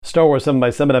Star Wars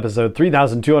 7x7 episode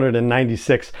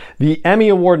 3296. The Emmy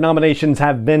Award nominations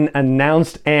have been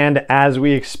announced, and as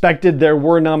we expected, there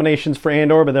were nominations for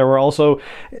Andor, but there were also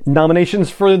nominations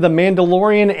for The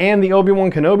Mandalorian and the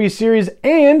Obi-Wan Kenobi series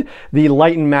and the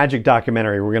Light and Magic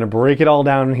documentary. We're going to break it all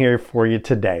down here for you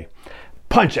today.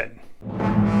 Punch it!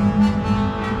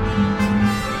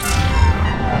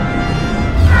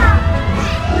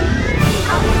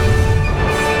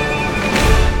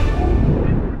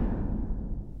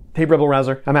 Hey Rebel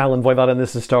Rouser, I'm Alan Voivod and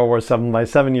this is Star Wars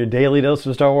 7x7, your daily dose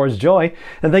of Star Wars joy,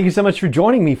 and thank you so much for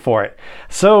joining me for it.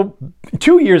 So,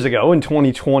 2 years ago in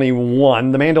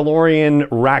 2021, The Mandalorian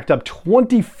racked up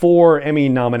 24 Emmy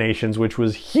nominations, which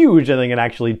was huge. I think it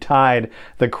actually tied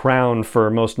the crown for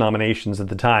most nominations at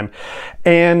the time.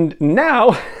 And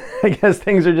now, I guess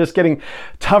things are just getting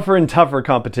tougher and tougher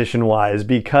competition-wise,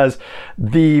 because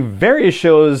the various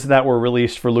shows that were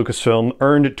released for Lucasfilm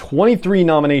earned 23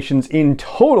 nominations in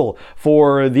total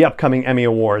for the upcoming Emmy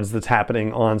Awards that's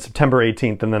happening on September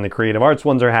 18th, and then the Creative Arts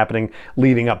ones are happening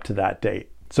leading up to that date.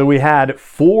 So we had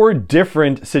 4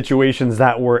 different situations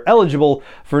that were eligible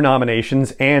for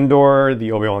nominations: Andor,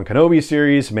 the Obi-Wan Kenobi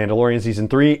series, Mandalorian Season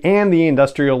 3, and the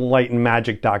Industrial Light and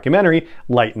Magic documentary,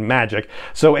 Light and Magic.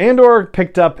 So Andor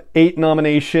picked up 8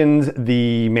 nominations,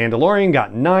 the Mandalorian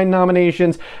got 9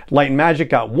 nominations, Light and Magic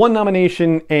got 1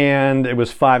 nomination, and it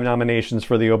was 5 nominations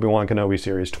for the Obi-Wan Kenobi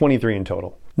series, 23 in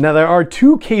total. Now, there are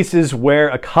 2 cases where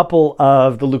a couple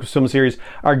of the Lucasfilm series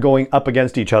are going up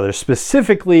against each other,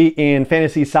 specifically in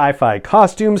fantasy sci-fi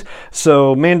costumes.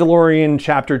 So Mandalorian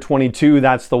Chapter 22,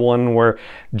 that's the one where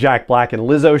Jack Black and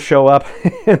Lizzo show up,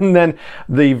 and then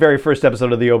the very first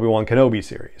episode of the Obi-Wan Kenobi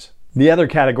series. The other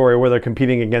category where they're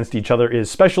competing against each other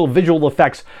is special visual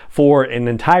effects for an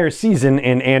entire season,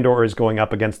 and Andor is going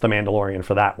up against The Mandalorian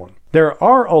for that one. There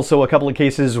are also a couple of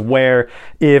cases where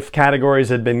if categories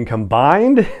had been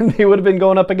combined, they would have been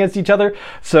going up against each other.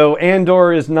 So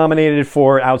Andor is nominated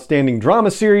for Outstanding Drama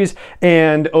Series,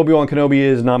 and Obi-Wan Kenobi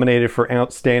is nominated for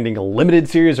Outstanding Limited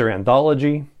Series or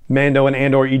Anthology. Mando and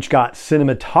Andor each got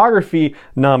cinematography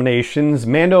nominations.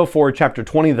 Mando for Chapter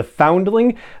 20, The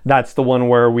Foundling. That's the one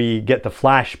where we get the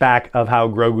flashback of how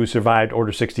Grogu survived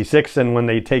Order 66 and when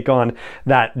they take on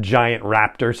that giant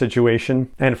raptor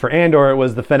situation. And for Andor, it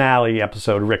was the finale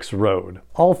episode, Rick's Road.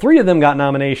 All 3 of them got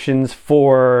nominations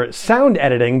for sound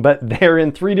editing, but they're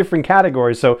in 3 different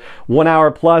categories. So 1 hour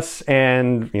plus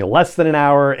and less than an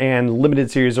hour, and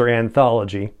limited series or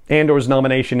anthology. Andor's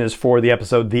nomination is for the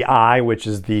episode The Eye, which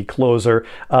is the closer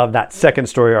of that second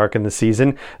story arc in the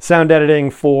season. Sound editing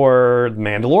for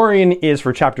Mandalorian is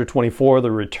for Chapter 24,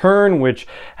 The Return, which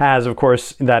has, of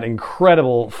course, that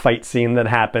incredible fight scene that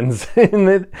happens in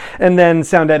it. And then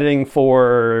sound editing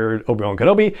for Obi-Wan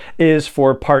Kenobi is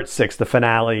for Part 6, the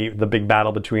finale, the big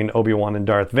battle between Obi-Wan and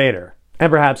Darth Vader.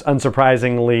 And perhaps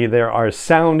unsurprisingly, there are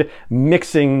sound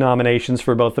mixing nominations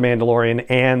for both The Mandalorian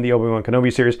and the Obi-Wan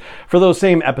Kenobi series for those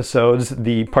same episodes,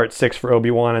 the Part 6 for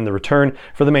Obi-Wan and The Return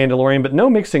for The Mandalorian, but no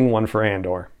mixing one for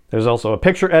Andor. There's also a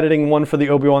picture editing one for the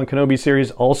Obi-Wan Kenobi series,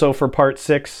 also for Part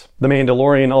 6. The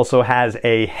Mandalorian also has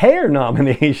a hair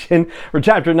nomination for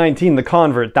Chapter 19, The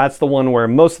Convert. That's the one where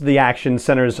most of the action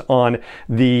centers on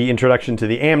the introduction to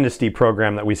the amnesty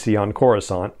program that we see on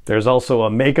Coruscant. There's also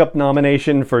a makeup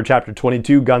nomination for Chapter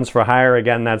 22, Guns for Hire.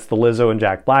 Again, that's the Lizzo and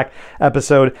Jack Black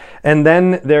episode. And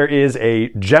then there is a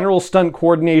general stunt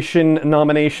coordination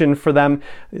nomination for them.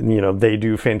 They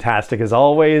do fantastic as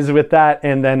always with that.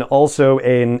 And then also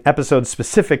an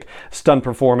episode-specific stunt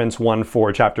performance one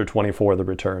for Chapter 24, The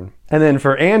Return. And then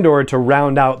for Andor, to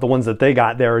round out the ones that they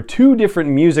got, there are 2 different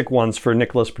music ones for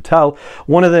Nicholas Patel.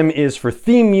 One of them is for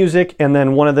theme music, and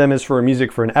then one of them is for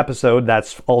music for an episode.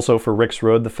 That's also for Rick's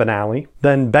Road, the finale.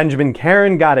 Then Benjamin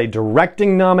Caron got a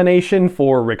directing nomination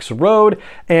for Rick's Road,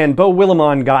 and Beau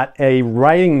Willimon got a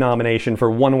writing nomination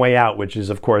for One Way Out, which is,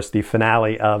 of course, the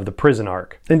finale of the prison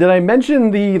arc. And did I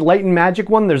mention the Light and Magic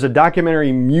one? There's a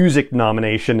documentary music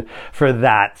nomination for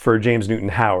that for James Newton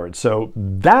Howard. So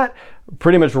that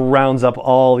pretty much rounds up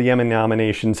all the Emmy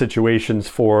nomination situations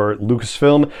for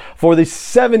Lucasfilm for the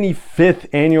 75th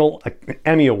annual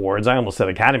Emmy Awards. I almost said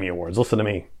Academy Awards. Listen to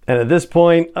me. And at this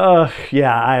point,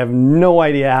 yeah, I have no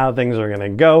idea how things are going to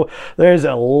go. There's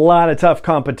a lot of tough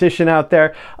competition out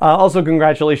there. Also,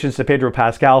 congratulations to Pedro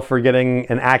Pascal for getting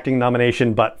an acting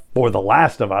nomination, but for The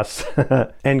Last of Us.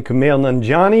 And Kumail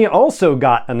Nanjiani also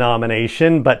got a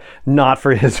nomination, but not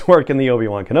for his work in the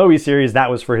Obi-Wan Kenobi series.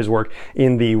 That was for his work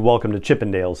in the Welcome to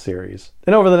Chippendales series.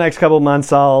 And over the next couple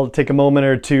months, I'll take a moment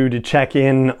or two to check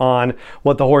in on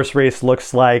what the horse race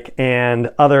looks like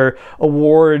and other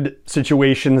award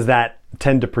situations that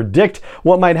tend to predict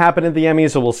what might happen at the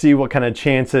Emmys, so we'll see what kind of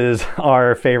chances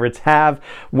our favorites have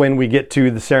when we get to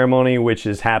the ceremony, which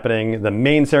is happening, the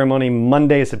main ceremony,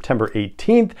 Monday, September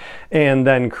 18th, and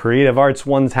then Creative Arts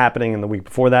one's happening in the week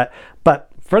before that. But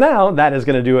for now, that is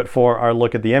going to do it for our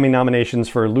look at the Emmy nominations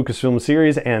for Lucasfilm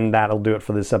series, and that'll do it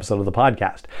for this episode of the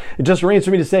podcast. It just remains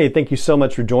for me to say thank you so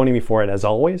much for joining me for it, as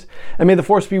always, and may the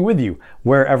Force be with you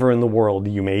wherever in the world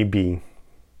you may be.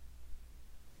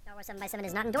 7x7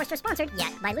 is not endorsed or sponsored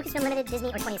yet by Lucasfilm Limited, Disney,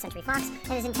 or 20th Century Fox,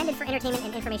 and is intended for entertainment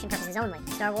and information purposes only.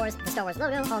 Star Wars, the Star Wars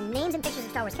logo, all names and pictures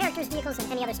of Star Wars characters, vehicles,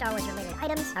 and any other Star Wars related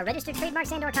items are registered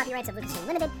trademarks and/or copyrights of Lucasfilm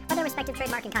Limited, or their respective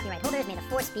trademark and copyright holders. May the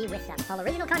Force be with them. All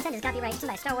original content is copyrighted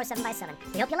by Star Wars 7x7.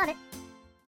 We hope you love it.